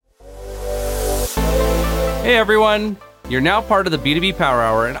Hey everyone, you're now part of the B2B Power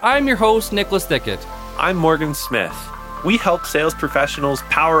Hour, and I'm your host, Nicholas Thickett. I'm Morgan Smith. We help sales professionals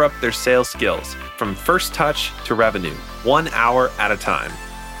power up their sales skills from first touch to revenue, 1 hour at a time.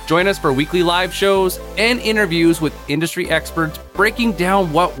 Join us for weekly live shows and interviews with industry experts breaking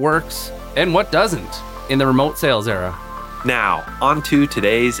down what works and what doesn't in the remote sales era. Now, on to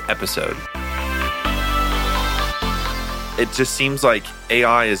today's episode. It just seems like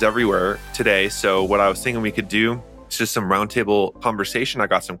AI is everywhere today. So what I was thinking we could do is just some roundtable conversation. I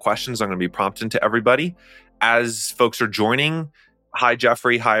got some questions I'm going to be prompting to everybody. As folks are joining, hi,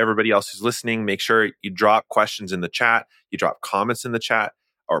 Jeffrey. Hi, everybody else who's listening. Make sure you drop questions in the chat. You drop comments in the chat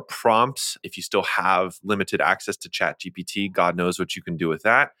or prompts. If you still have limited access to ChatGPT, God knows what you can do with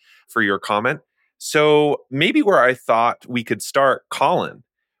that for your comment. So maybe where I thought we could start, Collin,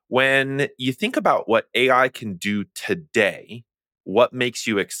 when you think about what AI can do today, what makes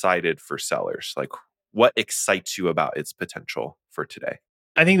you excited for sellers? Like, what excites you about its potential for today?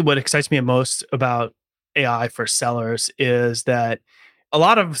 I think what excites me most about AI for sellers is that a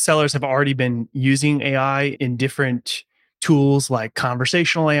lot of sellers have already been using AI in different tools like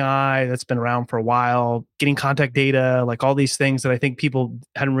conversational AI that's been around for a while, getting contact data, like all these things that I think people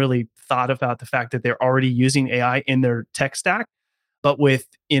hadn't really thought about the fact that they're already using AI in their tech stack. But with,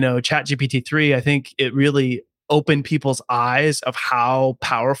 ChatGPT 3, I think it really opened people's eyes of how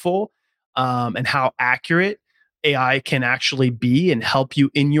powerful and how accurate AI can actually be and help you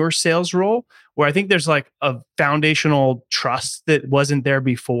in your sales role, where I think there's like a foundational trust that wasn't there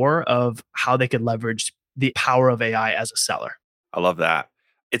before of how they could leverage the power of AI as a seller. I love that.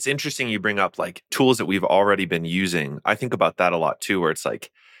 It's interesting you bring up like tools that we've already been using. I think about that a lot too, where it's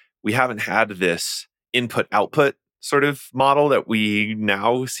like we haven't had this input-output sort of model that we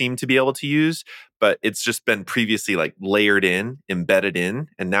now seem to be able to use, but it's just been previously like layered in, embedded in,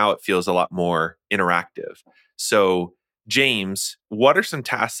 and now it feels a lot more interactive. So, James, what are some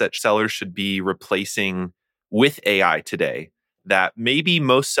tasks that sellers should be replacing with AI today that maybe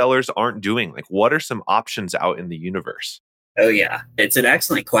most sellers aren't doing? Like, what are some options out in the universe? Oh, yeah. It's an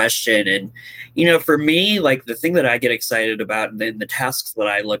excellent question. And, for me, like the thing that I get excited about and the tasks that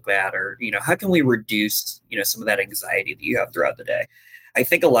I look at are, how can we reduce, some of that anxiety that you have throughout the day? I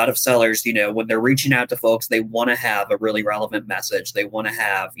think a lot of sellers, when they're reaching out to folks, they want to have a really relevant message. They want to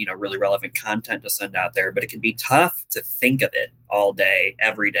have, really relevant content to send out there, but it can be tough to think of it all day,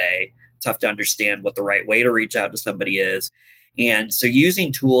 every day, tough to understand what the right way to reach out to somebody is. And so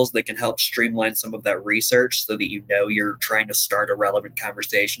using tools that can help streamline some of that research so that you're trying to start a relevant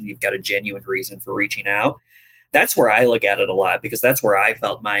conversation, you've got a genuine reason for reaching out. That's where I look at it a lot, because that's where I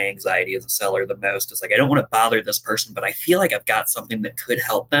felt my anxiety as a seller the most. It's like, I don't want to bother this person, but I feel like I've got something that could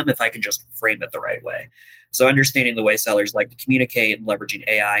help them if I can just frame it the right way. So understanding the way sellers like to communicate and leveraging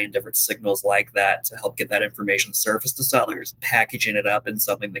AI and different signals like that to help get that information surfaced to sellers, packaging it up in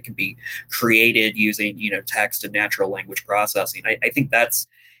something that can be created using, text and natural language processing. I think that's,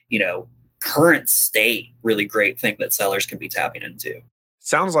 current state, really great thing that sellers can be tapping into.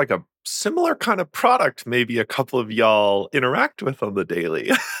 Sounds like a similar kind of product maybe a couple of y'all interact with on the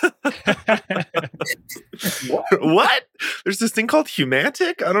daily. What? There's this thing called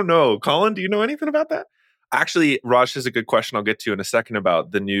Humantic? I don't know. Collin, do you know anything about that? Actually, Raj is a good question I'll get to in a second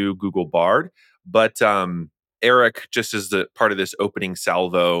about the new Google Bard. But Eric, just as the part of this opening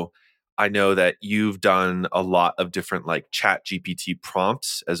salvo, I know that you've done a lot of different like ChatGPT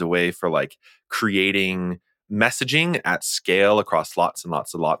prompts as a way for like creating messaging at scale across lots and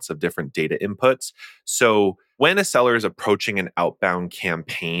lots and lots of different data inputs. So when a seller is approaching an outbound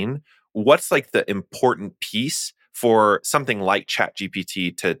campaign, what's like the important piece for something like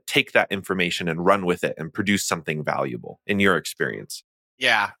ChatGPT to take that information and run with it and produce something valuable in your experience?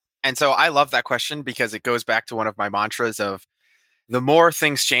 Yeah. And so I love that question because it goes back to one of my mantras of the more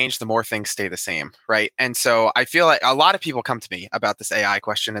things change, the more things stay the same, right? And so I feel like a lot of people come to me about this AI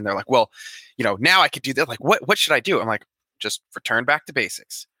question and they're like, well, now I could do that. Like, what should I do? I'm like, just return back to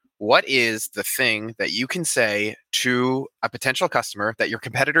basics. What is the thing that you can say to a potential customer that your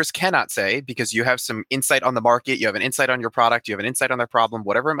competitors cannot say because you have some insight on the market, you have an insight on your product, you have an insight on their problem,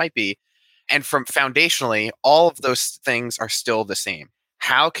 whatever it might be. And from foundationally, all of those things are still the same.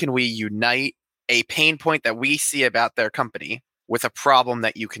 How can we unite a pain point that we see about their company with a problem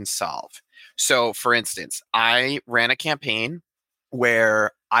that you can solve? So for instance, I ran a campaign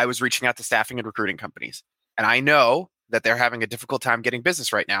where I was reaching out to staffing and recruiting companies. And I know that they're having a difficult time getting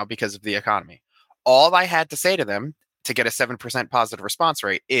business right now because of the economy. All I had to say to them to get a 7% positive response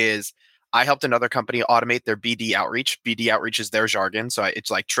rate is I helped another company automate their BD outreach. BD outreach is their jargon. So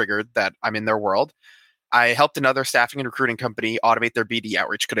it's like triggered that I'm in their world. I helped another staffing and recruiting company automate their BD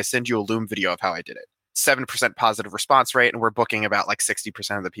outreach. Could I send you a Loom video of how I did it? 7% positive response rate, and we're booking about like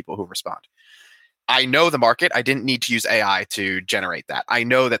 60% of the people who respond. I know the market. I didn't need to use AI to generate that. I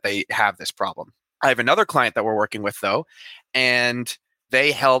know that they have this problem. I have another client that we're working with though, and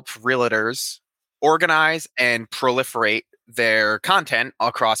they help realtors organize and proliferate their content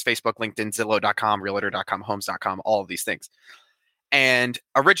across Facebook, LinkedIn, Zillow.com, Realtor.com, Homes.com, all of these things. And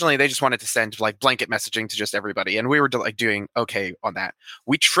originally they just wanted to send like blanket messaging to just everybody. And we were like doing okay on that.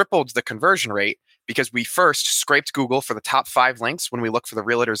 We tripled the conversion rate because we first scraped Google for the top 5 links when we look for the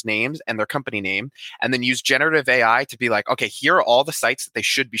realtors' names and their company name, and then used generative AI to be like, okay, here are all the sites that they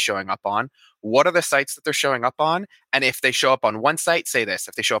should be showing up on. What are the sites that they're showing up on? And if they show up on 1 site, say this.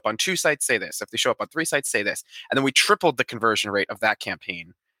 If they show up on 2 sites, say this. If they show up on 3 sites, say this. And then we tripled the conversion rate of that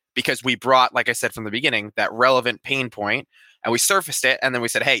campaign because we brought, like I said from the beginning, that relevant pain point, and we surfaced it. And then we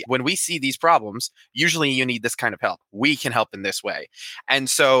said, hey, when we see these problems, usually you need this kind of help. We can help in this way. And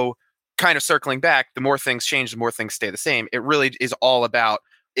so kind of circling back, the more things change, the more things stay the same. It really is all about,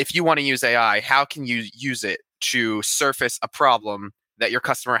 if you want to use AI, how can you use it to surface a problem that your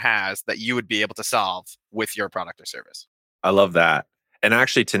customer has that you would be able to solve with your product or service? I love that. And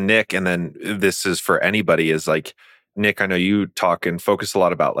actually to Nick, and then this is for anybody, is like, Nick, I know you talk and focus a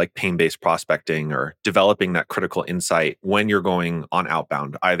lot about like pain-based prospecting or developing that critical insight when you're going on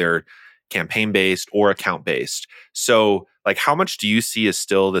outbound, either campaign-based or account-based. So like, how much do you see as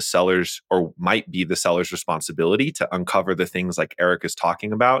still the seller's, or might be the seller's, responsibility to uncover the things like Eric is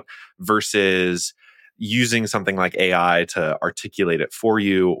talking about versus using something like AI to articulate it for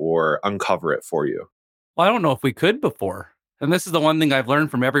you or uncover it for you? Well, I don't know if we could before. And this is the one thing I've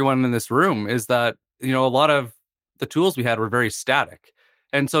learned from everyone in this room is that, a lot of the tools we had were very static.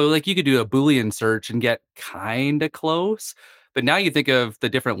 And so like you could do a Boolean search and get kind of close. But now you think of the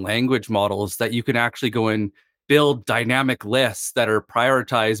different language models that you can actually go and build dynamic lists that are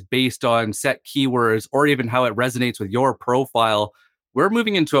prioritized based on set keywords or even how it resonates with your profile. We're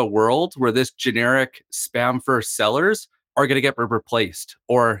moving into a world where this generic spam first sellers are going to get replaced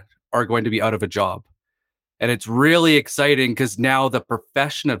or are going to be out of a job. And it's really exciting because now the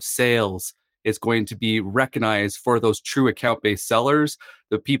profession of sales is going to be recognized for those true account-based sellers,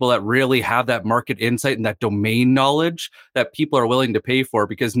 the people that really have that market insight and that domain knowledge that people are willing to pay for,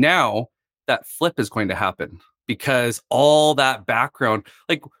 because now that flip is going to happen because all that background,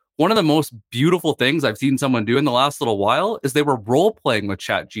 like one of the most beautiful things I've seen someone do in the last little while is they were role-playing with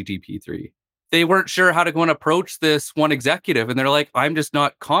ChatGPT 3. They weren't sure how to go and approach this one executive. And they're like, I'm just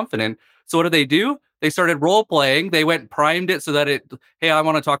not confident. So what do? They started role playing. They went and primed it so that hey, I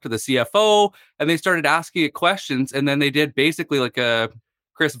want to talk to the CFO. And they started asking it questions. And then they did basically like a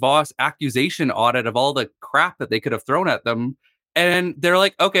Chris Voss accusation audit of all the crap that they could have thrown at them. And they're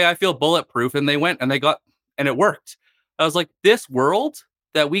like, okay, I feel bulletproof. And they went and and it worked. I was like, this world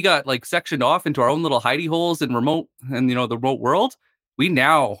that we got like sectioned off into our own little hidey holes and remote and, the remote world, we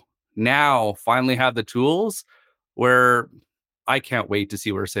now finally have the tools where I can't wait to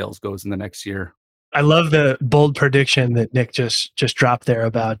see where sales goes in the next year. I love the bold prediction that Nick just dropped there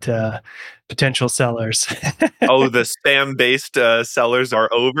about potential sellers. Oh, the spam-based sellers are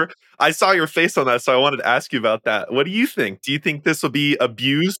over. I saw your face on that, so I wanted to ask you about that. What do you think? Do you think this will be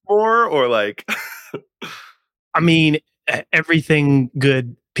abused more, or like? I mean, everything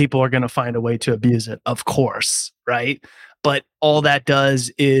good, people are going to find a way to abuse it, of course, right? But all that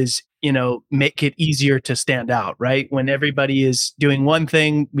does is, make it easier to stand out, right? When everybody is doing one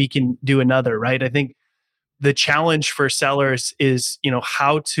thing, we can do another, right? I think the challenge for sellers is,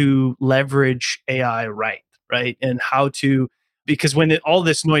 how to leverage AI right? And how to, because when all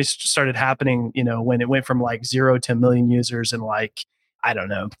this noise started happening, when it went from like 0 to 1 million users in like, I don't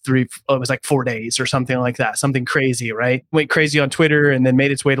know, it was like 4 days or something like that, something crazy, right? Went crazy on Twitter and then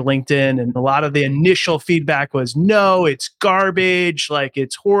made its way to LinkedIn. And a lot of the initial feedback was, no, it's garbage. Like,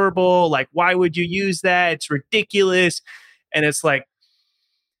 it's horrible. Like, why would you use that? It's ridiculous. And it's like,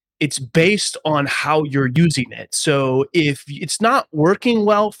 it's based on how you're using it. So if it's not working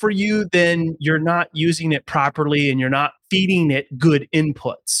well for you, then you're not using it properly and you're not feeding it good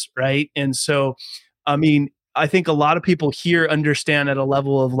inputs, right? And so, I mean, I think a lot of people here understand at a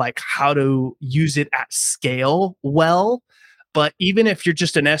level of like how to use it at scale well. But even if you're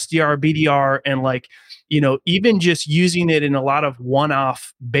just an SDR, BDR, and like, even just using it in a lot of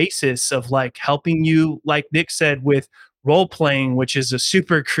one-off basis of like helping you, like Nick said, with role playing, which is a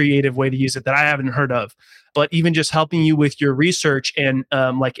super creative way to use it that I haven't heard of, but even just helping you with your research and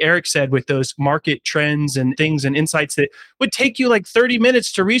like Eric said, with those market trends and things and insights that would take you like 30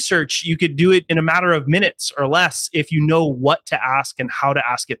 minutes to research, you could do it in a matter of minutes or less if you know what to ask and how to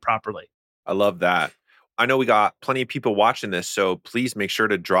ask it properly. I love that. I know we got plenty of people watching this, so please make sure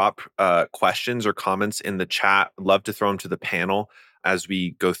to drop questions or comments in the chat. I'd love to throw them to the panel as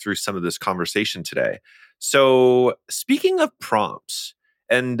we go through some of this conversation today. So speaking of prompts,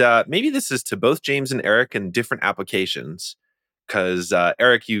 and maybe this is to both James and Eric in different applications, because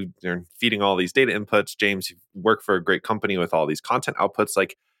Eric, you're feeding all these data inputs. James, you work for a great company with all these content outputs.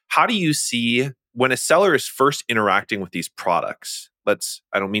 Like, how do you see when a seller is first interacting with these products?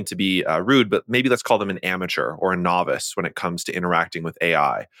 I don't mean to be rude, but maybe let's call them an amateur or a novice when it comes to interacting with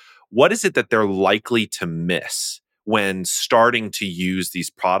AI. What is it that they're likely to miss when starting to use these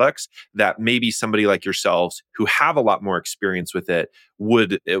products that maybe somebody like yourselves who have a lot more experience with it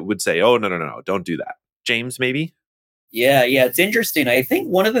would say, oh, no, don't do that. James, maybe? Yeah, it's interesting. I think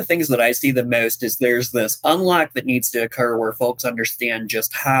one of the things that I see the most is there's this unlock that needs to occur where folks understand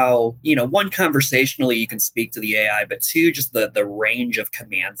just how, one, conversationally you can speak to the AI, but two, just the range of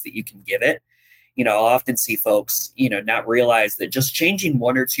commands that you can give it. I'll often see folks, not realize that just changing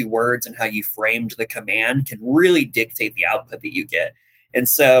one or two words and how you framed the command can really dictate the output that you get. And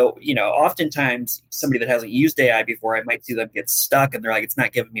so, oftentimes somebody that hasn't used AI before, I might see them get stuck and they're like, it's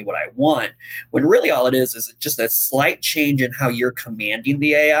not giving me what I want. When really all it is just a slight change in how you're commanding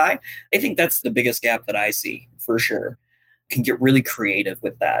the AI. I think that's the biggest gap that I see for sure. Can get really creative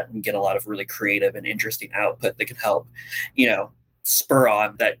with that and get a lot of really creative and interesting output that can help, spur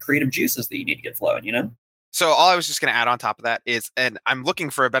on that creative juices that you need to get flowing. So all I was just going to add on top of that is, and I'm looking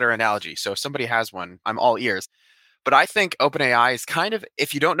for a better analogy. So if somebody has one, I'm all ears. But I think OpenAI is kind of,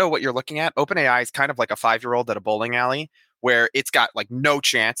 if you don't know what you're looking at, OpenAI is kind of like a 5-year-old at a bowling alley where it's got like no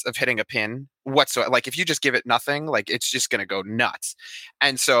chance of hitting a pin whatsoever. Like if you just give it nothing, like it's just going to go nuts.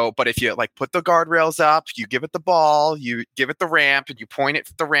 And so, but if you like put the guardrails up, you give it the ball, you give it the ramp and you point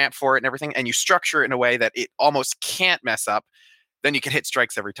it the ramp for it and everything, and you structure it in a way that it almost can't mess up, then you can hit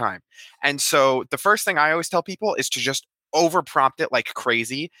strikes every time. And so the first thing I always tell people is to just over prompt it like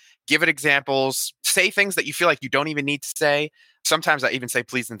crazy. Give it examples, say things that you feel like you don't even need to say. Sometimes I even say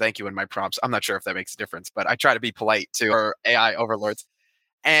please and thank you in my prompts. I'm not sure if that makes a difference, but I try to be polite to our AI overlords.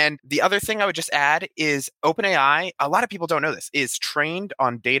 And the other thing I would just add is OpenAI, a lot of people don't know this, is trained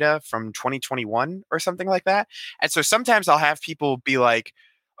on data from 2021 or something like that. And so sometimes I'll have people be like,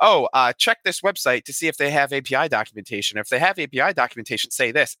 check this website to see if they have API documentation. If they have API documentation,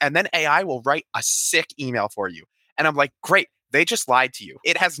 say this. And then AI will write a sick email for you. And I'm like, great, they just lied to you.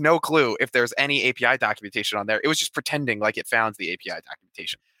 It has no clue if there's any API documentation on there. It was just pretending like it found the API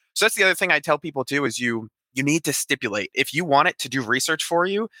documentation. So that's the other thing I tell people too, is you need to stipulate. If you want it to do research for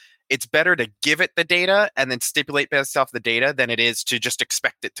you, it's better to give it the data and then stipulate based off the data than it is to just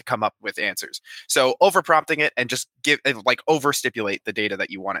expect it to come up with answers. So over prompting it and just over stipulate the data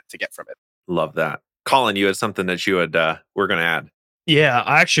that you want it to get from it. Love that. Collin, you had something that you were going to add. Yeah,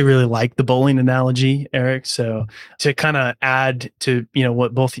 I actually really like the bowling analogy, Eric. So to kind of add to,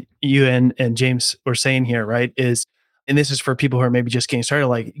 what both you and James were saying here, right, is, and this is for people who are maybe just getting started,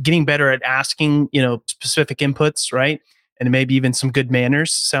 like getting better at asking, specific inputs, right? And maybe even some good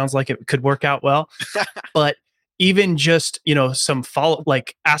manners. Sounds like it could work out well. But even just, some follow,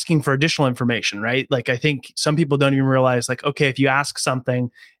 like asking for additional information, right? Like I think some people don't even realize, like, okay, if you ask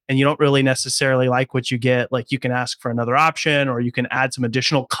something and you don't really necessarily like what you get, like you can ask for another option, or you can add some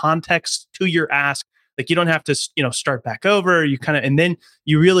additional context to your ask. Like you don't have to, start back over. You kind of, and then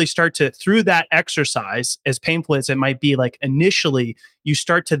you really start to, through that exercise, as painful as it might be, like initially, you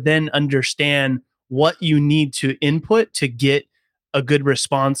start to then understand what you need to input to get a good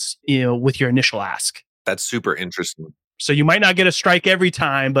response, with your initial ask. That's super interesting. So you might not get a strike every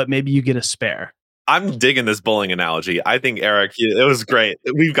time, but maybe you get a spare. I'm digging this bowling analogy. I think, Eric, it was great.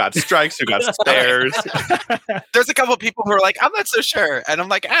 We've got strikes, we've got spares. There's a couple of people who are like, I'm not so sure. And I'm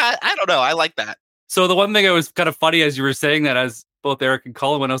like, I don't know. I like that. So the one thing that was kind of funny as you were saying that, as both Eric and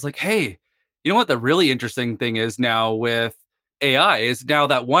Collin, when I was like, hey, you know what the really interesting thing is now with AI is now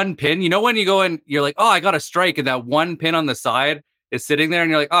that one pin, when you go in, you're like, oh, I got a strike, and that one pin on the side is sitting there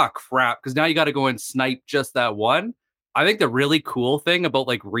and you're like, oh crap, because now you got to go and snipe just that one. I think the really cool thing about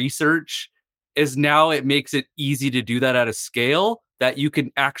like research is now it makes it easy to do that at a scale that you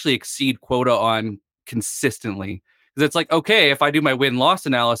can actually exceed quota on consistently. Because it's like, okay, if I do my win-loss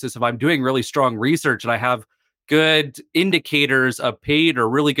analysis, if I'm doing really strong research and I have good indicators of paid or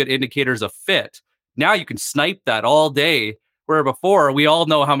really good indicators of fit, now you can snipe that all day. Where before, we all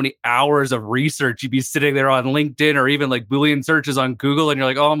know how many hours of research you'd be sitting there on LinkedIn or even like Boolean searches on Google, and you're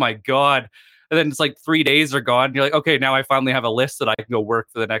like, oh my God. And then it's like 3 days are gone. And you're like, okay, now I finally have a list that I can go work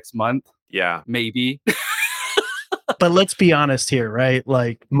for the next month. Yeah. Maybe. But let's be honest here, right?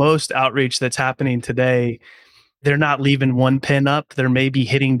 Like most outreach that's happening today, they're not leaving one pin up. They're maybe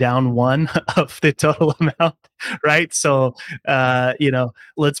hitting down one of the total amount, right? So,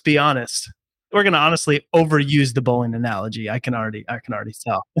 let's be honest. We're going to honestly overuse the bowling analogy. I can already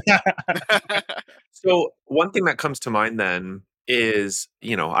tell. So one thing that comes to mind then is,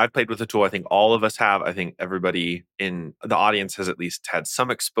 I've played with the tool. I think all of us have. I think everybody in the audience has at least had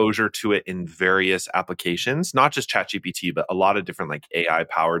some exposure to it in various applications, not just ChatGPT, but a lot of different like AI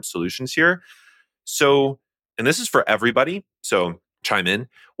powered solutions here. So, and this is for everybody. So chime in.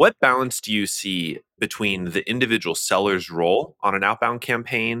 What balance do you see between the individual seller's role on an outbound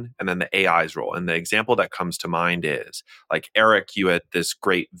campaign and then the AI's role? And the example that comes to mind is like, Eric, you had this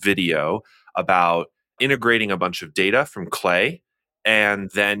great video about integrating a bunch of data from Clay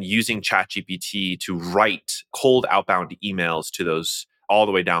and then using ChatGPT to write cold outbound emails to those all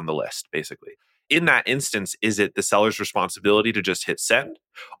the way down the list, basically. In that instance, is it the seller's responsibility to just hit send?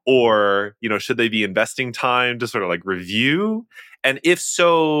 Or, should they be investing time to sort of like review? And if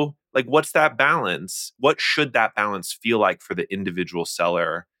so, like, what's that balance? What should that balance feel like for the individual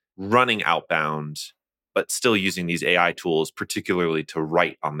seller running outbound, but still using these AI tools, particularly to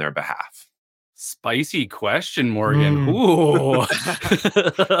write on their behalf? Spicy question, Morgan. Ooh.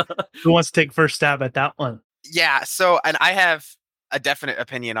 Who wants to take first stab at that one? Yeah. So, and I have a definite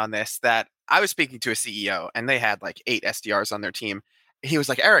opinion on this. That I was speaking to a CEO and they had like 8 SDRs on their team. He was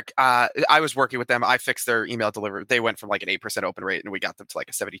like, Eric, I was working with them. I fixed their email delivery. They went from like an 8% open rate and we got them to like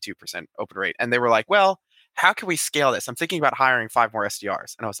a 72% open rate. And they were like, well, how can we scale this? I'm thinking about hiring 5 more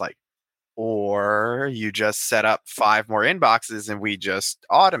SDRs. And I was like, or you just set up 5 more inboxes and we just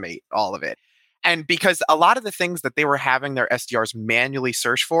automate all of it. And because a lot of the things that they were having their SDRs manually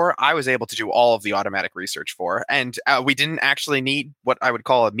search for, I was able to do all of the automatic research for. And we didn't actually need what I would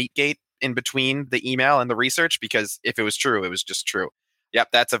call a meat gate in between the email and the research, because if it was true, it was just true. Yep,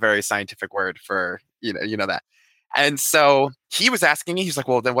 that's a very scientific word for, that. And so he was asking me, he's like,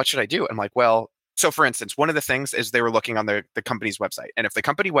 well, then what should I do? I'm like, well, so for instance, one of the things is they were looking on the company's website. And if the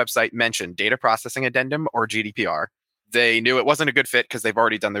company website mentioned data processing addendum or GDPR, they knew it wasn't a good fit because they've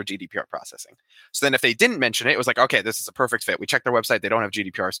already done their GDPR processing. So then if they didn't mention it, it was like, okay, this is a perfect fit. We checked their website. They don't have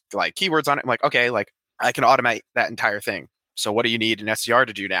GDPR like keywords on it. I'm like, okay, like I can automate that entire thing. So what do you need an SDR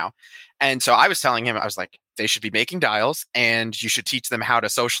to do now? And so I was telling him, I was like, they should be making dials and you should teach them how to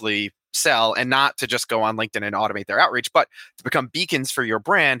socially sell and not to just go on LinkedIn and automate their outreach, but to become beacons for your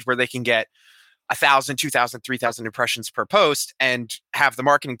brand where they can get 1,000, 2,000, 3,000 impressions per post and have the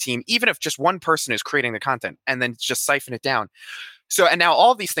marketing team, even if just one person is creating the content, and then just siphon it down. So, and now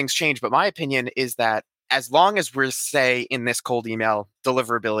all these things change, but my opinion is that as long as we're, say, in this cold email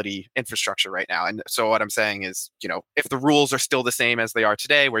deliverability infrastructure right now, and so what I'm saying is, if the rules are still the same as they are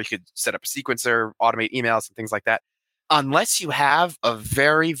today, where you could set up a sequencer, automate emails and things like that, unless you have a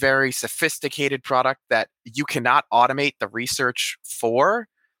very, very sophisticated product that you cannot automate the research for,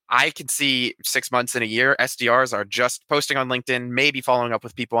 I can see 6 months in a year, SDRs are just posting on LinkedIn, maybe following up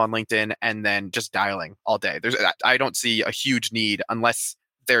with people on LinkedIn, and then just dialing all day. I don't see a huge need unless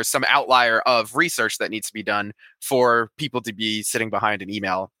there's some outlier of research that needs to be done for people to be sitting behind an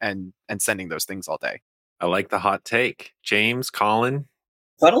email and sending those things all day. I like the hot take. James, Collin?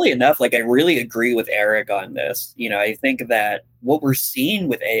 Funnily enough, like I really agree with Eric on this. I think that what we're seeing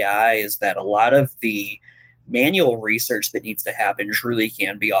with AI is that a lot of the manual research that needs to happen truly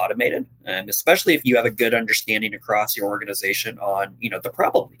can be automated, and especially if you have a good understanding across your organization on the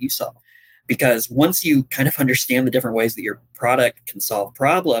problem that you solve. Because once you kind of understand the different ways that your product can solve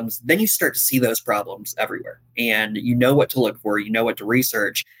problems, then you start to see those problems everywhere, and you know what to look for, you know what to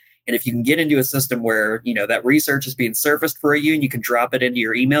research. And if you can get into a system where that research is being surfaced for you and you can drop it into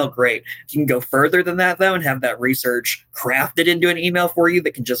your email, great. If you can go further than that though and have that research crafted into an email for you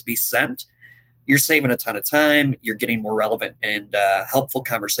that can just be sent, you're saving a ton of time. You're getting more relevant and helpful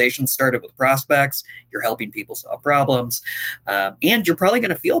conversations started with prospects. You're helping people solve problems. And you're probably going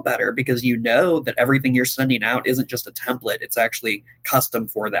to feel better because you know that everything you're sending out isn't just a template. It's actually custom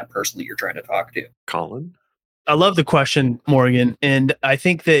for that person that you're trying to talk to. Collin? I love the question, Morgan. And I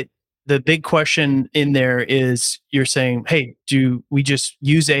think that the big question in there is you're saying, hey, do we just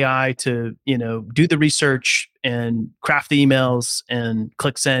use AI to, do the research and craft the emails and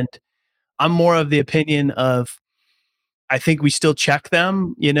click send? I'm more of the opinion of, I think we still check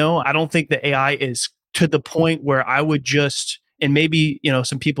them. I don't think the AI is to the point where I would just, and maybe,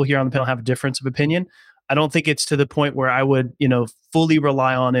 some people here on the panel have a difference of opinion. I don't think it's to the point where I would, fully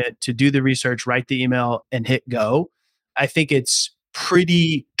rely on it to do the research, write the email and hit go. I think it's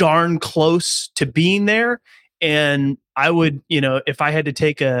pretty darn close to being there. And I would, if I had to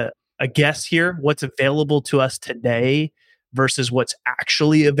take a guess here, what's available to us today versus what's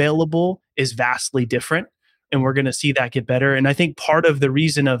actually available is vastly different, and we're going to see that get better. And I think part of the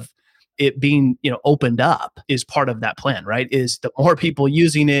reason of it being, opened up is part of that plan, right? Is the more people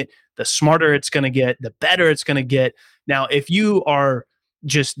using it, the smarter it's going to get, the better it's going to get. Now, if you are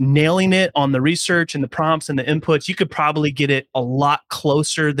just nailing it on the research and the prompts and the inputs, you could probably get it a lot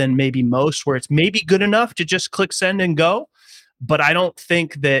closer than maybe most, where it's maybe good enough to just click send and go. But I don't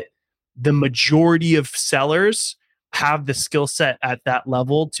think that the majority of sellers have the skill set at that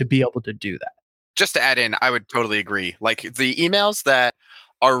level to be able to do that. Just to add in, I would totally agree. Like the emails that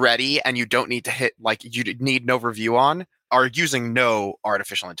are ready and you don't need to hit, like you need no review on, are using no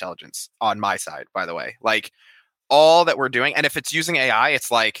artificial intelligence on my side, by the way. Like all that we're doing, and if it's using AI,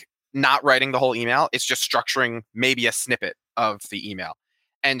 it's like not writing the whole email. It's just structuring maybe a snippet of the email.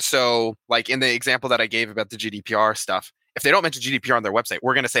 And so like in the example that I gave about the GDPR stuff, if they don't mention GDPR on their website,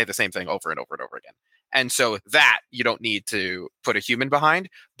 we're going to say the same thing over and over and over again. And so that you don't need to put a human behind.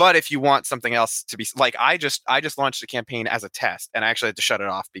 But if you want something else to be like, I just launched a campaign as a test, and I actually had to shut it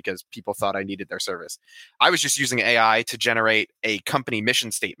off because people thought I needed their service. I was just using AI to generate a company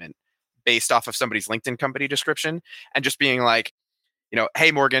mission statement based off of somebody's LinkedIn company description, and just being like,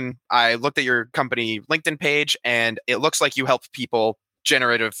 hey, Morgan, I looked at your company LinkedIn page and it looks like you help people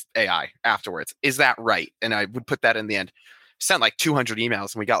generative AI afterwards. Is that right? And I would put that in the end. Sent like 200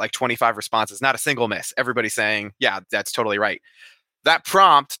 emails and we got like 25 responses, not a single miss. Everybody saying, yeah, that's totally right. That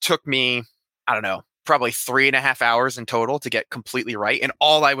prompt took me, I don't know, probably 3.5 hours in total to get completely right. And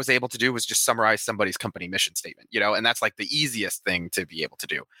all I was able to do was just summarize somebody's company mission statement, and that's like the easiest thing to be able to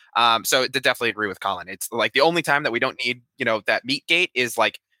do. So to definitely agree with Collin. It's like the only time that we don't need, that meat gate is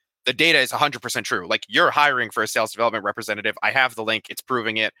like the data is 100% true. Like you're hiring for a sales development representative. I have the link. It's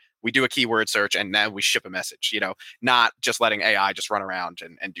proving it. We do a keyword search and then we ship a message, not just letting AI just run around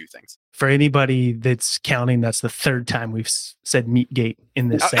and do things. For anybody that's counting, that's the third time we've said Meatgate in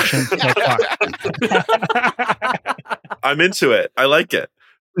this session so far. I'm into it. I like it.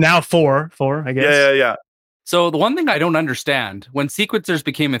 Now four, I guess. Yeah. So the one thing I don't understand, when sequencers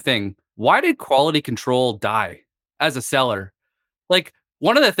became a thing, why did quality control die as a seller? Like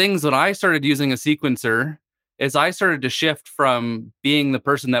one of the things when I started using a sequencer is I started to shift from being the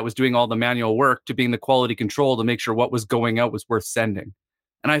person that was doing all the manual work to being the quality control to make sure what was going out was worth sending.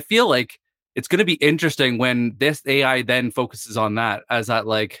 And I feel like it's going to be interesting when this AI then focuses on that as that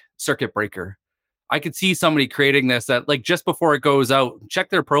like circuit breaker. I could see somebody creating this that like just before it goes out, check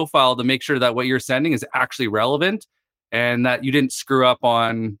their profile to make sure that what you're sending is actually relevant and that you didn't screw up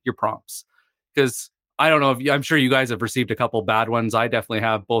on your prompts. Because I don't know if I'm sure you guys have received a couple bad ones. I definitely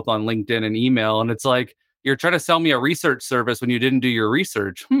have, both on LinkedIn and email. And it's like, you're trying to sell me a research service when you didn't do your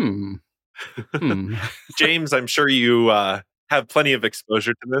research. James, I'm sure you have plenty of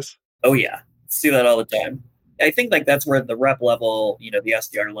exposure to this. Oh yeah, see that all the time. I think like that's where the rep level, the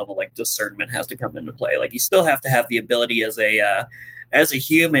SDR level, like discernment has to come into play. Like you still have to have the ability as a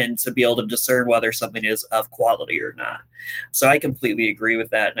human to be able to discern whether something is of quality or not. So I completely agree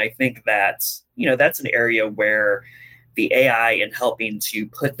with that, and I think that's that's an area where the AI and helping to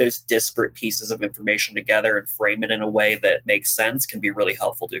put those disparate pieces of information together and frame it in a way that makes sense can be really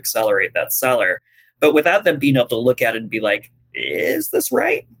helpful to accelerate that seller. But without them being able to look at it and be like, is this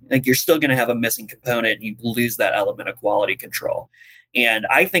right? Like you're still going to have a missing component and you lose that element of quality control. And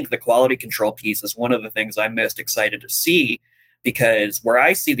I think the quality control piece is one of the things I'm most excited to see, because where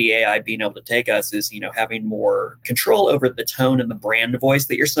I see the AI being able to take us is, having more control over the tone and the brand voice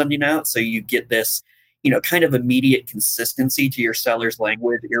that you're sending out. So you get this, kind of immediate consistency to your seller's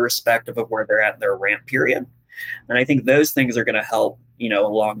language, irrespective of where they're at in their ramp period. And I think those things are going to help,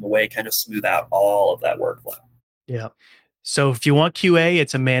 along the way, kind of smooth out all of that workflow. Yeah. So if you want QA,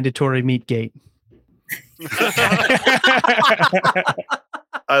 it's a mandatory meat gate.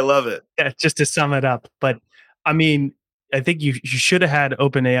 I love it. Yeah, just to sum it up. But I mean, I think you should have had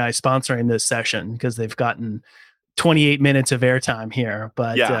OpenAI sponsoring this session because they've gotten 28 minutes of airtime here.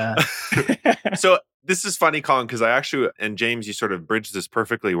 But yeah. So this is funny, Collin, because I actually, and James, you sort of bridged this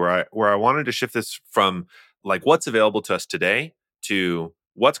perfectly where I wanted to shift this from like what's available to us today to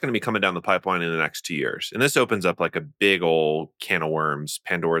what's going to be coming down the pipeline in the next 2 years. And this opens up like a big old can of worms,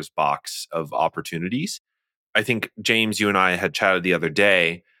 Pandora's box of opportunities. I think, James, you and I had chatted the other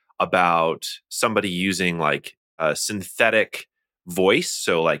day about somebody using like a synthetic voice,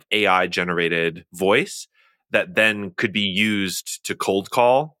 so like AI generated voice that then could be used to cold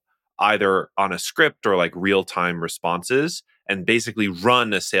call either on a script or like real-time responses and basically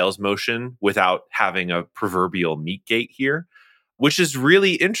run a sales motion without having a proverbial meat gate here, which is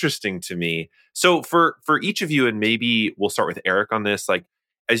really interesting to me. So for each of you, and maybe we'll start with Eric on this, like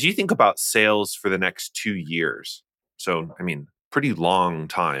as you think about sales for the next 2 years, so I mean, pretty long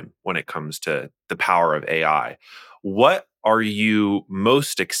time when it comes to the power of AI. What are you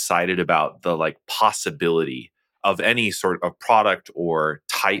most excited about the like possibility of any sort of product or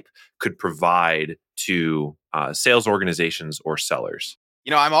type could provide to sales organizations or sellers?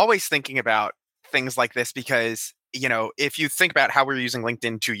 I'm always thinking about things like this because, if you think about how we were using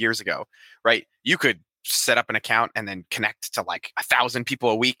LinkedIn 2 years ago, right? You could set up an account and then connect to like 1,000 people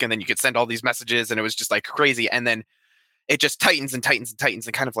a week, and then you could send all these messages, and it was just like crazy. And then it just tightens and tightens and tightens,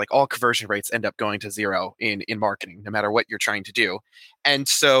 and kind of like all conversion rates end up going to zero in marketing, no matter what you're trying to do. And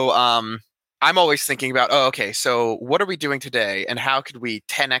so I'm always thinking about, okay, so what are we doing today, and how could we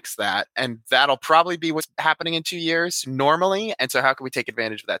 10x that? And that'll probably be what's happening in 2 years normally. And so how can we take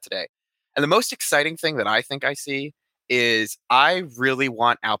advantage of that today? And the most exciting thing that I think I see is I really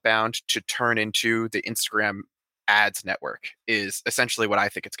want outbound to turn into the Instagram ads network, is essentially what I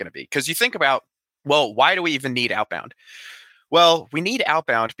think it's going to be. Because you think about, well, why do we even need outbound? Well, we need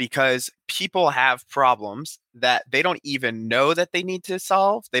outbound because people have problems that they don't even know that they need to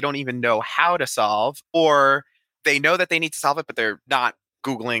solve. They don't even know how to solve, or they know that they need to solve it, but they're not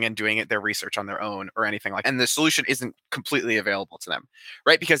Googling and doing their research on their own or anything like that. And the solution isn't completely available to them,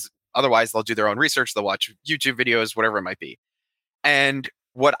 right? Because otherwise they'll do their own research, they'll watch YouTube videos, whatever it might be. And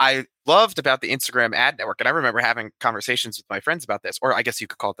what I loved about the Instagram ad network, and I remember having conversations with my friends about this, or I guess you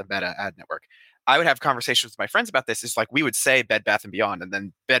could call it the Meta ad network. I would have conversations with my friends about this. Is like we would say Bed Bath & Beyond, and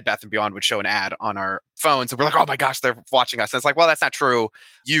then Bed Bath & Beyond would show an ad on our phones, and we're like, oh my gosh, they're watching us. And it's like, well, that's not true.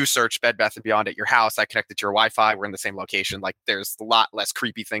 You search Bed Bath & Beyond at your house. I connected to your Wi-Fi. We're in the same location. Like there's a lot less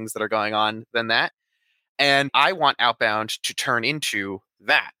creepy things that are going on than that. And I want outbound to turn into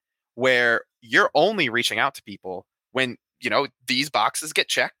that, where you're only reaching out to people when these boxes get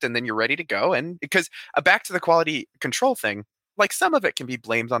checked, and then you're ready to go. And because back to the quality control thing, like some of it can be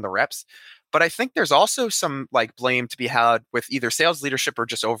blamed on the reps, but I think there's also some like blame to be had with either sales leadership or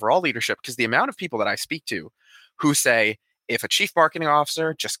just overall leadership, because the amount of people that I speak to who say, if a chief marketing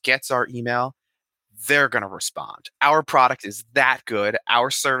officer just gets our email, they're going to respond. Our product is that good.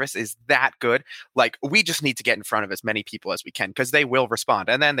 Our service is that good. Like we just need to get in front of as many people as we can, because they will respond.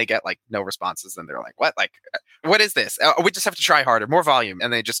 And then they get like no responses, and they're like, what? Like, what is this? We just have to try harder, more volume.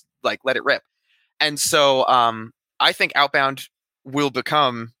 And they just like let it rip. And so I think outbound will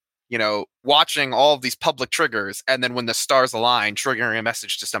become, watching all of these public triggers, and then when the stars align, triggering a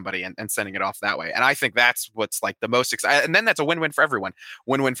message to somebody and sending it off that way. And I think that's what's like the most exciting. And then that's a win-win for everyone.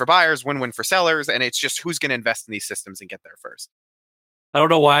 Win-win for buyers, win-win for sellers. And it's just who's going to invest in these systems and get there first. I don't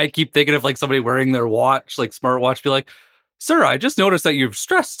know why I keep thinking of like somebody wearing their watch, like smartwatch, be like, sir, I just noticed that you've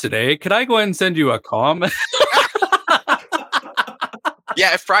stressed today. Can I go ahead and send you a comment?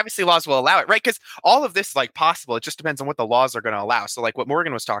 Yeah, if privacy laws will allow it, right? Because all of this is like possible. It just depends on what the laws are going to allow. So like what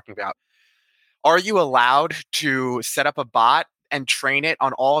Morgan was talking about, are you allowed to set up a bot and train it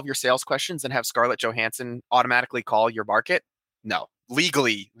on all of your sales questions and have Scarlett Johansson automatically call your market? No,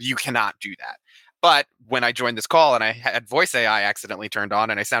 legally, you cannot do that. But when I joined this call and I had voice AI accidentally turned on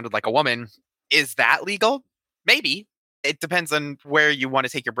and I sounded like a woman, is that legal? Maybe. It depends on where you want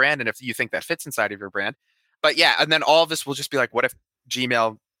to take your brand and if you think that fits inside of your brand. But yeah, and then all of this will just be like, what if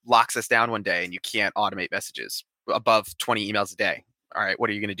Gmail locks us down one day and you can't automate messages above 20 emails a day? All right, what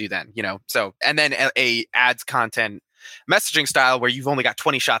are you going to do then? So, and then a ads content messaging style where you've only got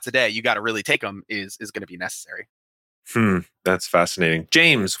 20 shots a day, you got to really take them is going to be necessary. That's fascinating.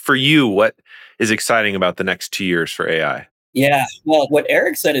 James, for you, what is exciting about the next 2 years for AI? Yeah, well, what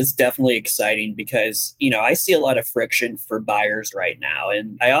Eric said is definitely exciting because, I see a lot of friction for buyers right now.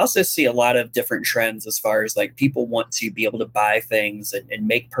 And I also see a lot of different trends as far as like people want to be able to buy things and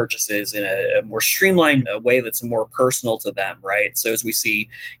make purchases in a more streamlined way that's more personal to them, right? So as we see,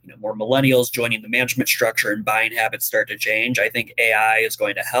 more millennials joining the management structure and buying habits start to change, I think AI is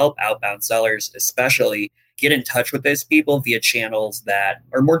going to help outbound sellers, especially get in touch with those people via channels that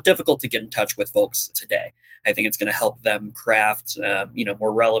are more difficult to get in touch with folks today. I think it's going to help them craft,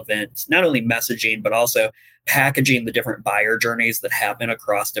 more relevant, not only messaging, but also packaging the different buyer journeys that happen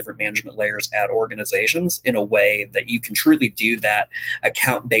across different management layers at organizations in a way that you can truly do that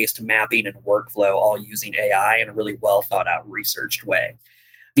account-based mapping and workflow all using AI in a really well thought out, researched way.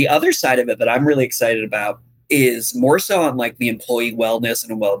 The other side of it that I'm really excited about is more so on like the employee wellness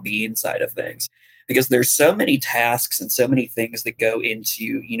and well-being side of things. Because there's so many tasks and so many things that go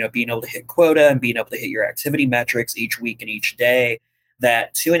into, being able to hit quota and being able to hit your activity metrics each week and each day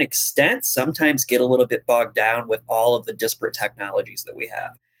that to an extent sometimes get a little bit bogged down with all of the disparate technologies that we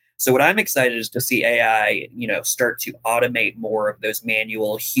have. So what I'm excited is to see AI, start to automate more of those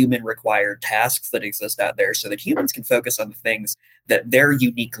manual human required tasks that exist out there so that humans can focus on the things that they're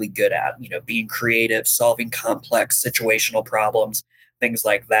uniquely good at, being creative, solving complex situational problems, things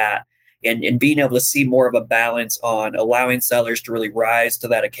like that. And being able to see more of a balance on allowing sellers to really rise to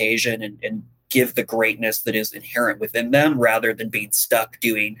that occasion and give the greatness that is inherent within them rather than being stuck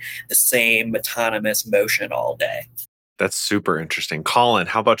doing the same autonomous motion all day. That's super interesting. Collin,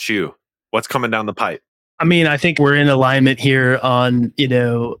 how about you? What's coming down the pipe? I mean, I think we're in alignment here on,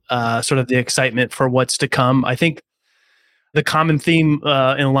 sort of the excitement for what's to come. I think the common theme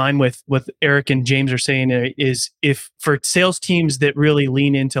in line with what Eric and James are saying is if for sales teams that really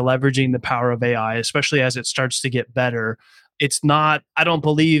lean into leveraging the power of AI, especially as it starts to get better, it's not, I don't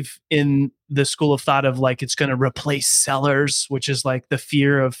believe in the school of thought of like it's going to replace sellers, which is like the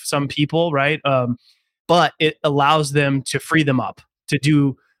fear of some people, right? But it allows them to free them up to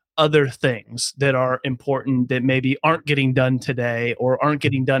do other things that are important that maybe aren't getting done today or aren't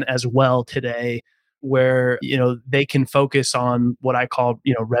getting done as well today, where they can focus on what I call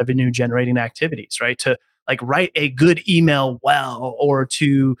revenue generating activities, right? To like write a good email well, or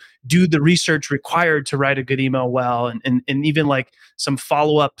to do the research required to write a good email well, and even like some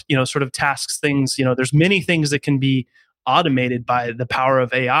follow up sort of tasks, things. There's many things that can be automated by the power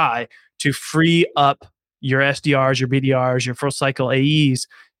of AI to free up your SDRs, your BDRs, your full cycle AEs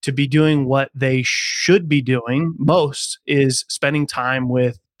to be doing what they should be doing most, is spending time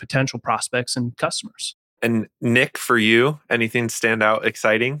with potential prospects and customers. And Nick, for you, anything stand out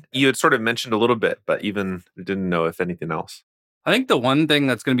exciting? You had sort of mentioned a little bit, but even didn't know if anything else. I think the one thing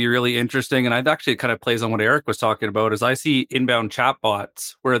that's going to be really interesting, and it actually kind of plays on what Eric was talking about, is I see inbound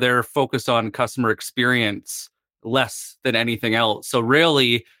chatbots where they're focused on customer experience less than anything else. So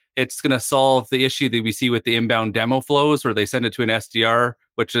really, it's going to solve the issue that we see with the inbound demo flows where they send it to an SDR,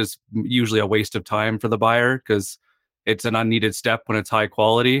 which is usually a waste of time for the buyer because it's an unneeded step when it's high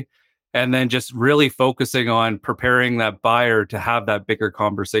quality. And then just really focusing on preparing that buyer to have that bigger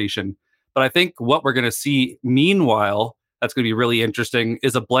conversation. But I think what we're going to see meanwhile, that's going to be really interesting,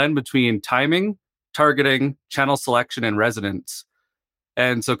 is a blend between timing, targeting, channel selection, and resonance.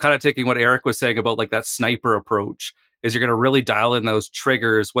 And so kind of taking what Eric was saying about like that sniper approach is you're going to really dial in those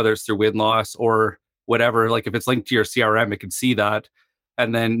triggers, whether it's through win-loss or whatever. Like if it's linked to your CRM, it can see that.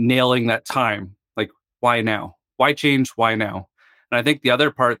 And then nailing that time. Like, why now? Why change? Why now? And I think the other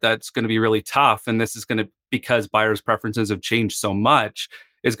part that's going to be really tough, and this is going to, because buyers' preferences have changed so much,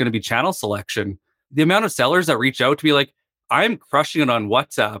 is going to be channel selection. The amount of sellers that reach out to me like, I'm crushing it on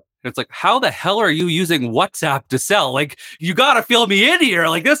WhatsApp. And it's like, how the hell are you using WhatsApp to sell? Like, you got to fill me in here.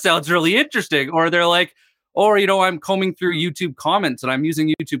 Like, this sounds really interesting. Or they're like, or, I'm combing through YouTube comments and I'm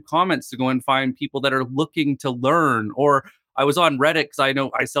using YouTube comments to go and find people that are looking to learn. Or I was on Reddit because I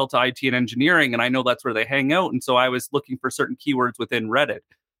know I sell to IT and engineering and I know that's where they hang out. And so I was looking for certain keywords within Reddit.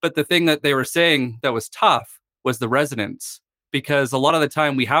 But the thing that they were saying that was tough was the resonance, because a lot of the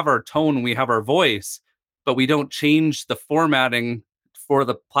time we have our tone, we have our voice, but we don't change the formatting for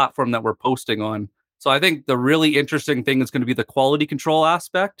the platform that we're posting on. So I think the really interesting thing is going to be the quality control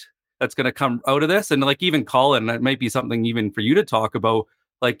aspect that's going to come out of this. And like even Collin, that might be something even for you to talk about,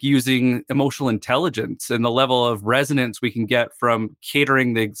 like using emotional intelligence and the level of resonance we can get from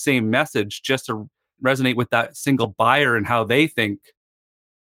catering the same message just to resonate with that single buyer and how they think.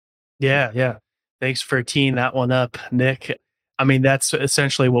 Yeah. Thanks for teeing that one up, Nick. I mean, that's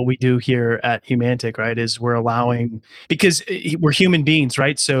essentially what we do here at Humantic, right? Is we're allowing, because we're human beings,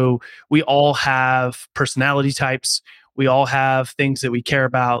 right? So we all have personality types. We all have things that we care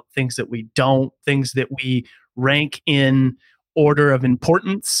about, things that we don't, things that we rank in order of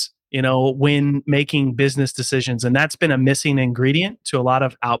importance, when making business decisions. And that's been a missing ingredient to a lot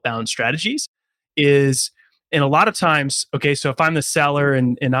of outbound strategies and a lot of times, okay, so if I'm the seller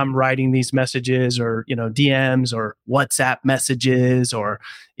and I'm writing these messages or, DMs or WhatsApp messages or,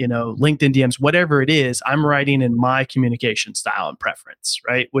 LinkedIn DMs, whatever it is, I'm writing in my communication style and preference,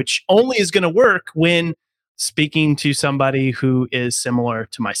 right? Which only is going to work when speaking to somebody who is similar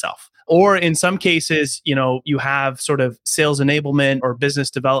to myself. Or in some cases, you have sort of sales enablement or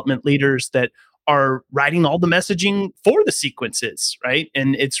business development leaders that are writing all the messaging for the sequences, right?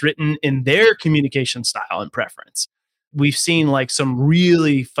 And it's written in their communication style and preference. We've seen like some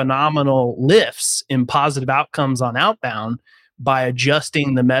really phenomenal lifts in positive outcomes on outbound by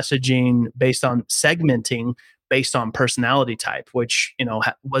adjusting the messaging based on segmenting based on personality type, which,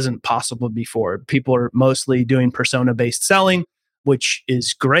 wasn't possible before. People are mostly doing persona-based selling, which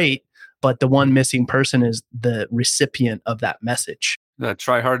is great, but the one missing person is the recipient of that message. That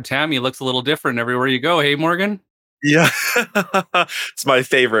try hard Tammy looks a little different everywhere you go. Hey, Morgan. Yeah. It's my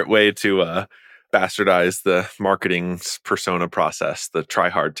favorite way to bastardize the marketing persona process, the try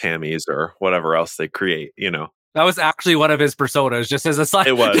hard Tammys or whatever else they create, That was actually one of his personas, just as a side.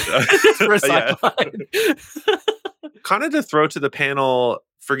 It was. For a Yeah. sideline. Kind of to throw to the panel,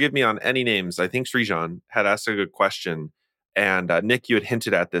 forgive me on any names. I think Srijan had asked a good question. And Nick, you had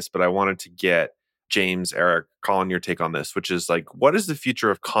hinted at this, but I wanted to get James, Eric, Colin, your take on this, which is like, what is the future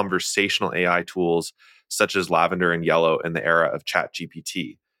of conversational AI tools such as Lavender and Yellow in the era of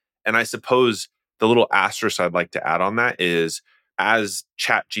ChatGPT? And I suppose the little asterisk I'd like to add on that is, as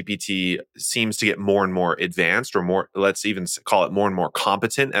ChatGPT seems to get more and more advanced, or more, let's even call it more and more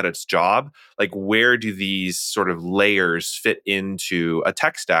competent at its job, like where do these sort of layers fit into a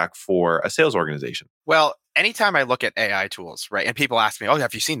tech stack for a sales organization? Well, anytime I look at AI tools, right, and people ask me, "Oh,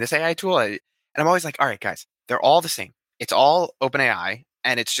 have you seen this AI tool?" And I'm always like, "All right, guys, they're all the same. It's all OpenAI,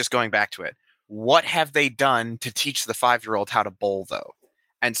 and it's just going back to it. What have they done to teach the 5-year-old how to bowl, though?"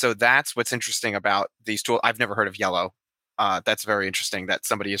 And so that's what's interesting about these tools. I've never heard of Yellow. That's very interesting that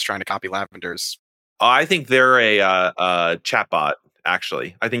somebody is trying to copy Lavender's. I think they're a chatbot.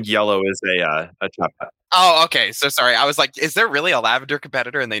 Actually, I think Yellow is a chatbot. Oh, okay. So sorry. I was like, is there really a Lavender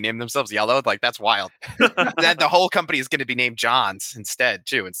competitor and they name themselves Yellow? Like, that's wild. That the whole company is going to be named Johns instead,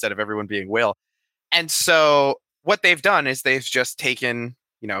 too, instead of everyone being Will. And so what they've done is they've just taken,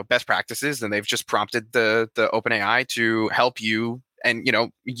 best practices, and they've just prompted the OpenAI to help you and,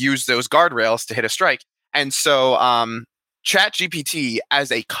 use those guardrails to hit a strike. And so ChatGPT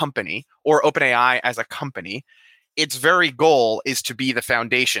as a company, or OpenAI as a company, its very goal is to be the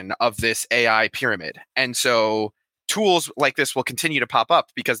foundation of this AI pyramid. And so tools like this will continue to pop up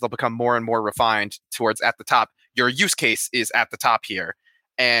because they'll become more and more refined towards at the top. Your use case is at the top here.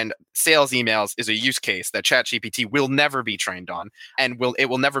 And sales emails is a use case that ChatGPT will never be trained on, and it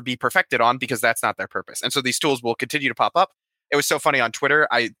will never be perfected on, because that's not their purpose. And so these tools will continue to pop up. It was so funny on Twitter.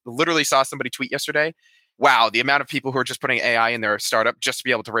 I literally saw somebody tweet yesterday, wow, the amount of people who are just putting AI in their startup just to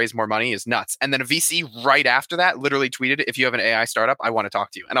be able to raise more money is nuts. And then a VC right after that literally tweeted, if you have an AI startup, I want to talk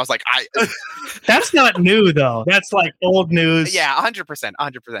to you. And I was like, That's not new, though. That's like old news. Yeah, 100%,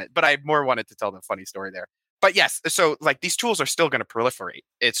 100%. But I more wanted to tell the funny story there. But yes, so like these tools are still going to proliferate.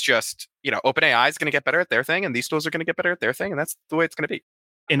 It's just, OpenAI is going to get better at their thing, and these tools are going to get better at their thing. And that's the way it's going to be.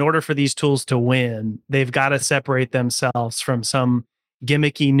 In order for these tools to win, they've got to separate themselves from some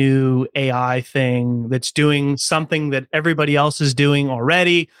gimmicky new AI thing that's doing something that everybody else is doing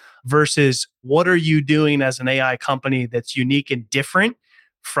already, versus what are you doing as an AI company that's unique and different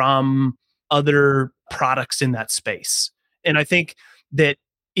from other products in that space. And I think that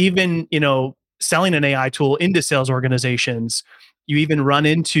even, selling an AI tool into sales organizations, you even run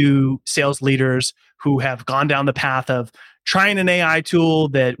into sales leaders who have gone down the path of trying an AI tool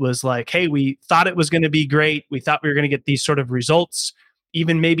that was like, hey, we thought it was going to be great. We thought we were going to get these sort of results,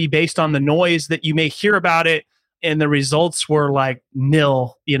 even maybe based on the noise that you may hear about it. And the results were like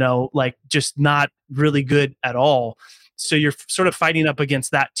nil, like just not really good at all. So you're sort of fighting up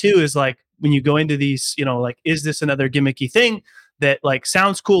against that too, is like when you go into these, like, is this another gimmicky thing that like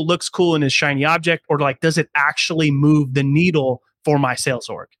sounds cool, looks cool, and is shiny object, or like, does it actually move the needle for my sales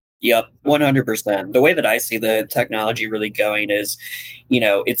org? Yep, 100%. The way that I see the technology really going is,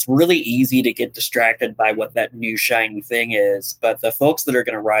 it's really easy to get distracted by what that new shiny thing is. But the folks that are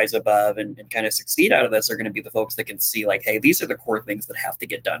going to rise above and kind of succeed out of this are going to be the folks that can see like, hey, these are the core things that have to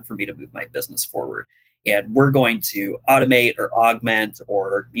get done for me to move my business forward. And we're going to automate or augment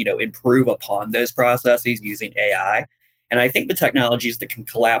or, improve upon those processes using AI. And I think the technologies that can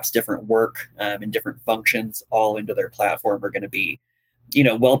collapse different work and different functions all into their platform are going to be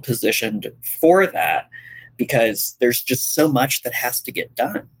well positioned for that, because there's just so much that has to get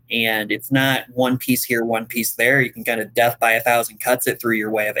done. And it's not one piece here, one piece there. You can kind of death by 1,000 cuts it through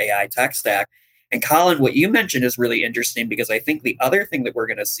your way of AI tech stack. And Colin, what you mentioned is really interesting, because I think the other thing that we're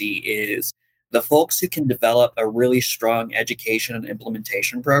going to see is the folks who can develop a really strong education and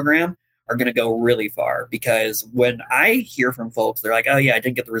implementation program are going to go really far. Because when I hear from folks, they're like, oh yeah, I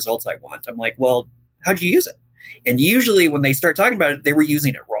didn't get the results I want. I'm like, well, how'd you use it? And usually when they start talking about it, they were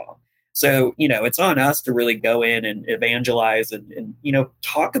using it wrong. So, it's on us to really go in and evangelize and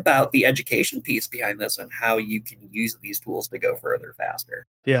talk about the education piece behind this and how you can use these tools to go further faster.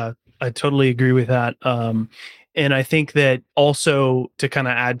 Yeah, I totally agree with that. And I think that also to kind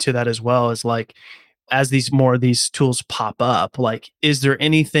of add to that as well is like, as these tools pop up, like, is there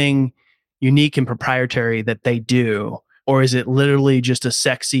anything unique and proprietary that they do? Or is it literally just a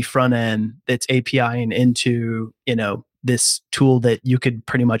sexy front end that's APIing into, this tool that you could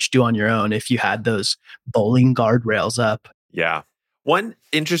pretty much do on your own if you had those bowling guardrails up? Yeah. One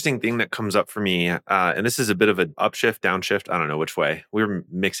interesting thing that comes up for me, and this is a bit of an upshift, downshift. I don't know which way. We were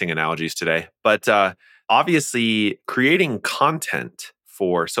mixing analogies today, but obviously creating content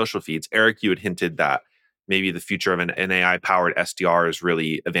for social feeds. Eric, you had hinted that maybe the future of an AI powered SDR is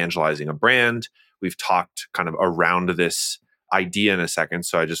really evangelizing a brand. We've talked kind of around this idea in a second.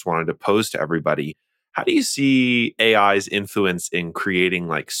 So I just wanted to pose to everybody. How do you see AI's influence in creating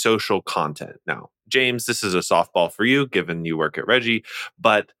like social content? Now, James, this is a softball for you, given you work at Regie,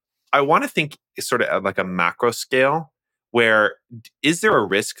 but I want to think sort of at like a macro scale where is there a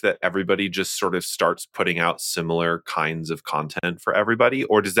risk that everybody just sort of starts putting out similar kinds of content for everybody?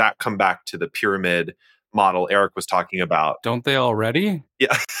 Or does that come back to the pyramid model Eric was talking about? Don't they already?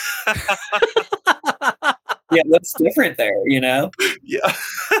 Yeah. Yeah, what's different there, Yeah.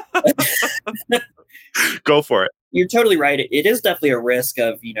 Go for it. You're totally right. It is definitely a risk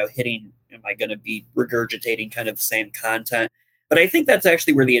of, hitting, am I going to be regurgitating kind of the same content? But I think that's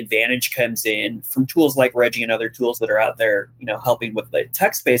actually where the advantage comes in from tools like Regie and other tools that are out there, helping with the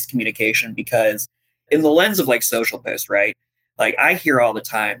text-based communication, because in the lens of like social posts, right? Like I hear all the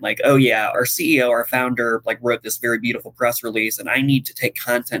time, like, oh yeah, our CEO, our founder, like wrote this very beautiful press release, and I need to take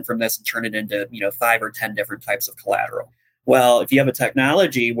content from this and turn it into, 5 or 10 different types of collateral. Well, if you have a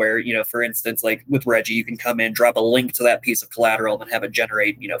technology where, for instance, like with Regie, you can come in, drop a link to that piece of collateral and have it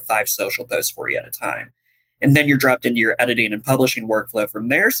generate, 5 social posts for you at a time. And then you're dropped into your editing and publishing workflow from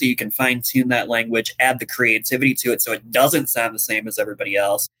there. So you can fine tune that language, add the creativity to it so it doesn't sound the same as everybody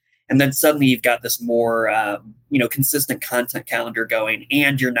else. And then suddenly you've got this more, consistent content calendar going,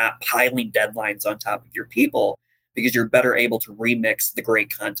 and you're not piling deadlines on top of your people because you're better able to remix the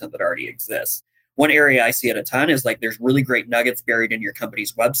great content that already exists. One area I see it a ton is like there's really great nuggets buried in your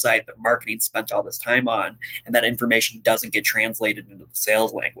company's website that marketing spent all this time on, and that information doesn't get translated into the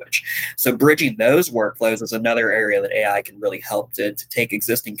sales language. So bridging those workflows is another area that AI can really help to take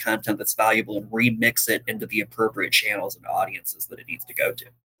existing content that's valuable and remix it into the appropriate channels and audiences that it needs to go to.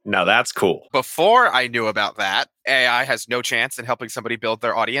 Now that's cool. Before I knew about that, AI has no chance in helping somebody build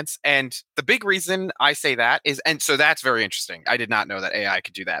their audience. And the big reason I say that is, and so that's very interesting. I did not know that AI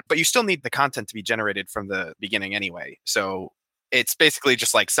could do that, but you still need the content to be generated from the beginning anyway. So it's basically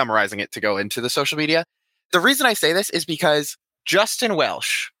just like summarizing it to go into the social media. The reason I say this is because Justin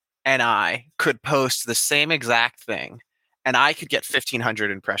Welsh and I could post the same exact thing, and I could get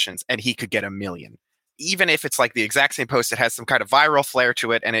 1,500 impressions and he could get 1,000,000. Even if it's like the exact same post, it has some kind of viral flair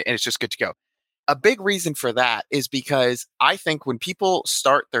to it, and it's just good to go. A big reason for that is because I think when people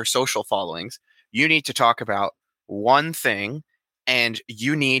start their social followings, you need to talk about one thing, and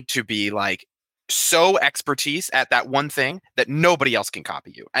you need to be like so expertise at that one thing that nobody else can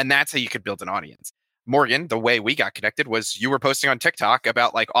copy you. And that's how you could build an audience. Morgan, the way we got connected was you were posting on TikTok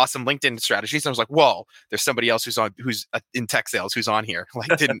about like awesome LinkedIn strategies. And I was like, whoa, there's somebody else who's in tech sales who's on here.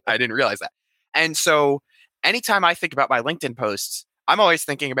 Like, I didn't realize that. And so anytime I think about my LinkedIn posts, I'm always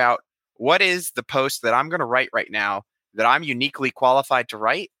thinking about what is the post that I'm going to write right now that I'm uniquely qualified to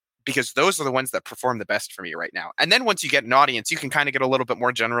write, because those are the ones that perform the best for me right now. And then once you get an audience, you can kind of get a little bit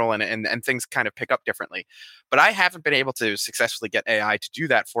more general and things kind of pick up differently. But I haven't been able to successfully get AI to do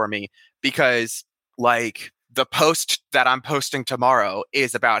that for me because like the post that I'm posting tomorrow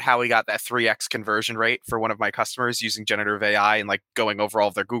is about how we got that 3x conversion rate for one of my customers using generative AI and like going over all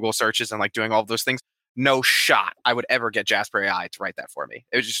of their Google searches and like doing all of those things. No shot I would ever get Jasper AI to write that for me.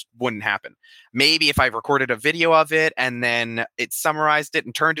 It just wouldn't happen. Maybe if I recorded a video of it and then it summarized it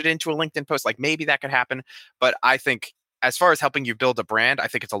and turned it into a LinkedIn post, like maybe that could happen. But I think as far as helping you build a brand, I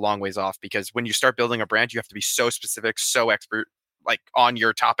think it's a long ways off, because when you start building a brand, you have to be so specific, so expert, like on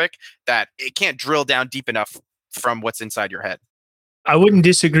your topic, that it can't drill down deep enough from what's inside your head. I wouldn't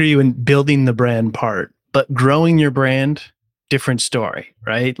disagree in building the brand part, but growing your brand, different story,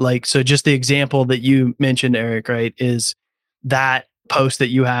 right? Like, so just the example that you mentioned, Eric, right, is that post that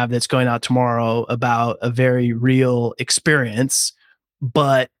you have that's going out tomorrow about a very real experience,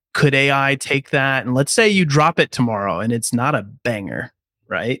 but could AI take that? And let's say you drop it tomorrow and it's not a banger,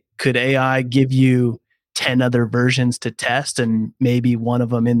 right? Could AI give you 10 other versions to test and maybe one of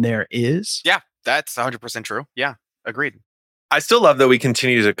them in there is? Yeah, that's 100% true. Yeah, agreed. I still love that we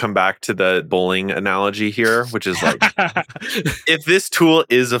continue to come back to the bowling analogy here, which is like, if this tool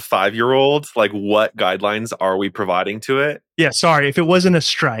is a 5-year-old, like what guidelines are we providing to it? Yeah, sorry. If it wasn't a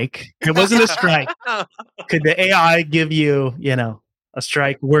strike, could the AI give you, a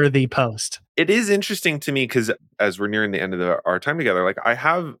strike-worthy post? It is interesting to me because as we're nearing the end of our time together, like I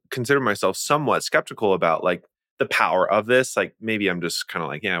have considered myself somewhat skeptical about like the power of this. Like maybe I'm just kind of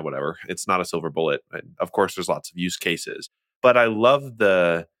like, yeah, whatever. It's not a silver bullet. And of course, there's lots of use cases. But I love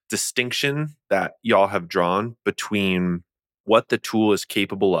the distinction that y'all have drawn between what the tool is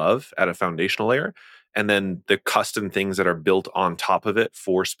capable of at a foundational layer, and then the custom things that are built on top of it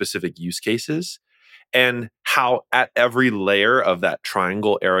for specific use cases, and how at every layer of that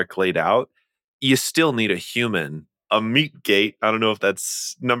triangle Eric laid out, you still need a human, a meat gate. I don't know if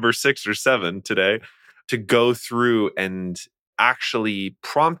that's number 6 or 7 today, to go through and actually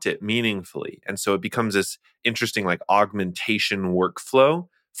prompt it meaningfully. And so it becomes this interesting like augmentation workflow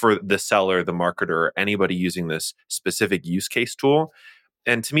for the seller, the marketer, anybody using this specific use case tool.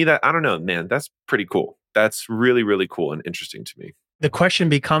 And to me, that, I don't know, man, that's pretty cool. That's really, really cool and interesting to me. The question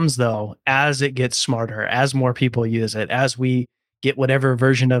becomes, though, as it gets smarter, as more people use it, as we get whatever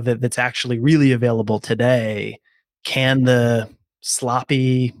version of it that's actually really available today, can the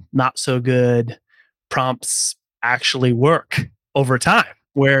sloppy, not so good prompts actually work over time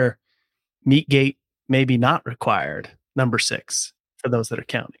where Meatgate may be not required? Number 6 for those that are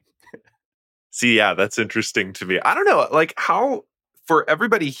counting. See, yeah, that's interesting to me. I don't know, like how, for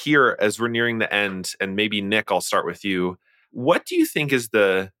everybody here as we're nearing the end, and maybe Nick, I'll start with you. What do you think is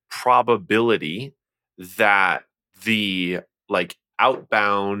the probability that the like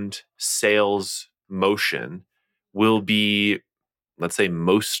outbound sales motion will be, let's say,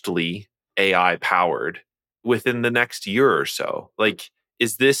 mostly AI powered within the next year or so? Like,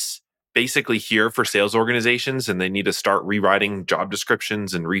 is this basically here for sales organizations and they need to start rewriting job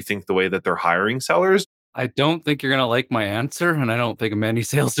descriptions and rethink the way that they're hiring sellers? I don't think you're going to like my answer, and I don't think many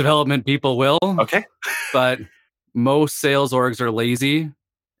sales development people will. Okay. But most sales orgs are lazy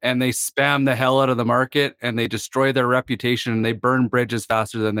and they spam the hell out of the market and they destroy their reputation and they burn bridges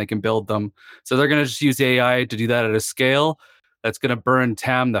faster than they can build them. So they're going to just use AI to do that at a scale that's going to burn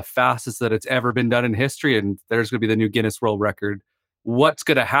TAM the fastest that it's ever been done in history. And there's going to be the new Guinness World Record. What's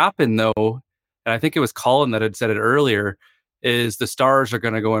going to happen though, and I think it was Collin that had said it earlier, is the stars are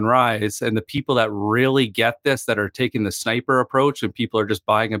going to go and rise. And the people that really get this, that are taking the sniper approach and people are just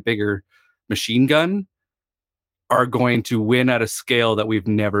buying a bigger machine gun, are going to win at a scale that we've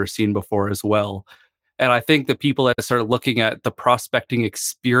never seen before as well. And I think the people that start looking at the prospecting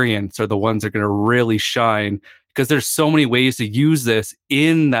experience are the ones that are going to really shine, because there's so many ways to use this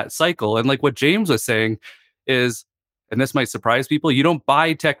in that cycle. And like what James was saying is, and this might surprise people, you don't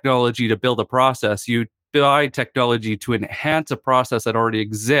buy technology to build a process. You buy technology to enhance a process that already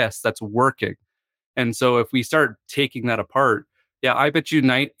exists, that's working. And so if we start taking that apart, yeah, I bet you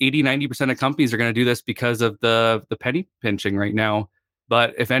 80-90% of companies are going to do this because of the penny pinching right now.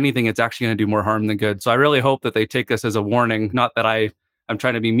 But if anything, it's actually going to do more harm than good. So I really hope that they take this as a warning. Not that I'm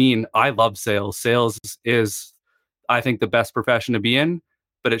trying to be mean. I love sales. Sales is, I think, the best profession to be in,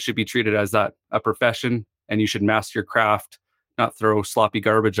 but it should be treated as that, a profession, and you should master your craft, not throw sloppy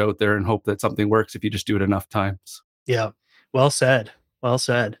garbage out there and hope that something works if you just do it enough times. Yeah. Well said. Well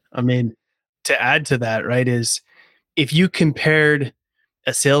said. I mean, to add to that, right, is if you compared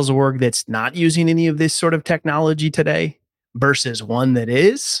a sales org that's not using any of this sort of technology today versus one that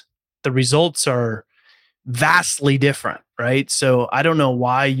is, the results are vastly different, right? So I don't know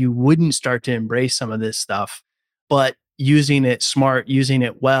why you wouldn't start to embrace some of this stuff, but using it smart, using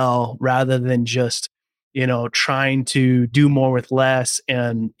it well, rather than just, trying to do more with less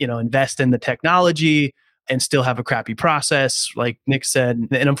and, invest in the technology and still have a crappy process, like Nick said.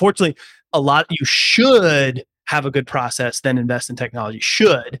 And unfortunately, you should have a good process, then invest in technology.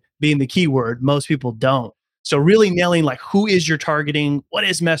 Should being the key word. Most people don't. So really nailing like who is your targeting, what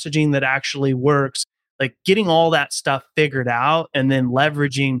is messaging that actually works, like getting all that stuff figured out and then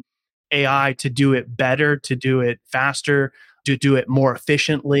leveraging AI to do it better, to do it faster, to do it more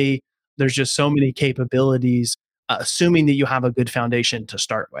efficiently. There's just so many capabilities, assuming that you have a good foundation to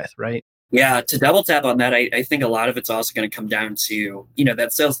start with, right? Yeah, to double tap on that, I think a lot of it's also going to come down to,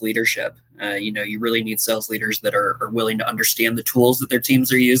 that sales leadership. You really need sales leaders that are willing to understand the tools that their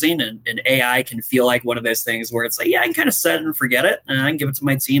teams are using. And AI can feel like one of those things where it's like, yeah, I can kind of set it and forget it. I can give it to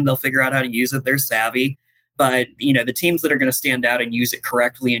my team. They'll figure out how to use it. They're savvy. But, the teams that are going to stand out and use it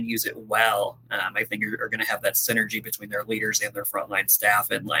correctly and use it well, I think are going to have that synergy between their leaders and their frontline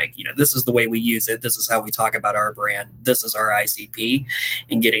staff. And this is the way we use it. This is how we talk about our brand. This is our ICP,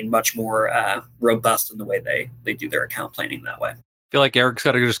 and getting much more robust in the way they do their account planning that way. I feel like Eric's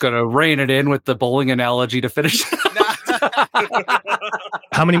just going to rein it in with the bowling analogy to finish.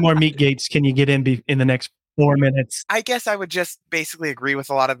 How many more meat gates can you get in the next 4 minutes? I guess I would just basically agree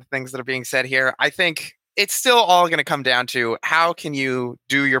with a lot of the things that are being said here. I think it's still all going to come down to how can you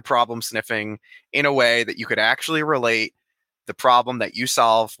do your problem sniffing in a way that you could actually relate the problem that you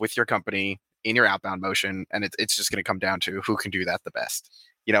solve with your company in your outbound motion. And it's just going to come down to who can do that the best.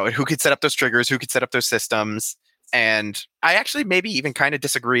 Who could set up those triggers, who could set up those systems. And I actually maybe even kind of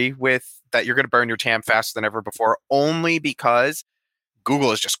disagree with that you're going to burn your TAM faster than ever before, only because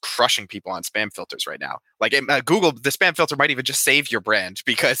Google is just crushing people on spam filters right now. Like Google, the spam filter might even just save your brand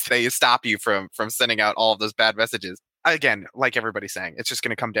because they stop you from sending out all of those bad messages. Again, like everybody's saying, it's just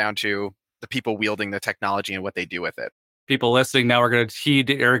going to come down to the people wielding the technology and what they do with it. People listening now are going to heed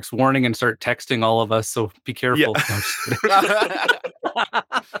Eric's warning and start texting all of us. So be careful. Yeah.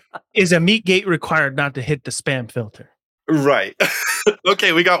 Is a meat gate required not to hit the spam filter? Right.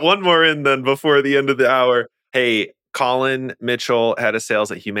 Okay, we got one more in then before the end of the hour. Hey, Collin Mitchell, head of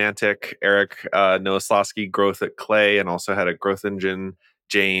sales at Humantic. Eric Nowoslaski, growth at Clay, and also had a growth engine.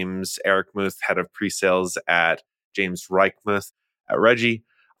 James Reichmuth, head of pre-sales at James Reichmuth at Regie.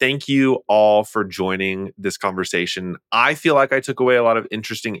 Thank you all for joining this conversation. I feel like I took away a lot of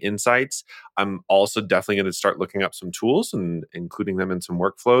interesting insights. I'm also definitely going to start looking up some tools and including them in some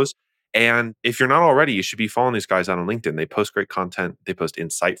workflows. And if you're not already, you should be following these guys out on LinkedIn. They post great content. They post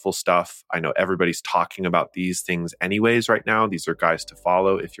insightful stuff. I know everybody's talking about these things anyways right now. These are guys to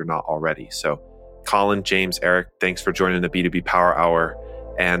follow if you're not already. So Collin, James, Eric, thanks for joining the B2B Power Hour.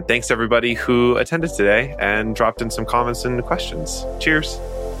 And thanks to everybody who attended today and dropped in some comments and questions. Cheers.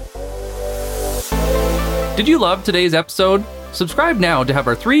 Did you love today's episode? Subscribe now to have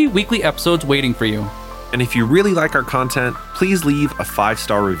our 3 weekly episodes waiting for you. And if you really like our content, please leave a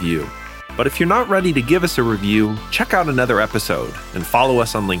 5-star review. But if you're not ready to give us a review, check out another episode and follow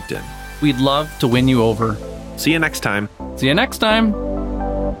us on LinkedIn. We'd love to win you over. See you next time. See you next time.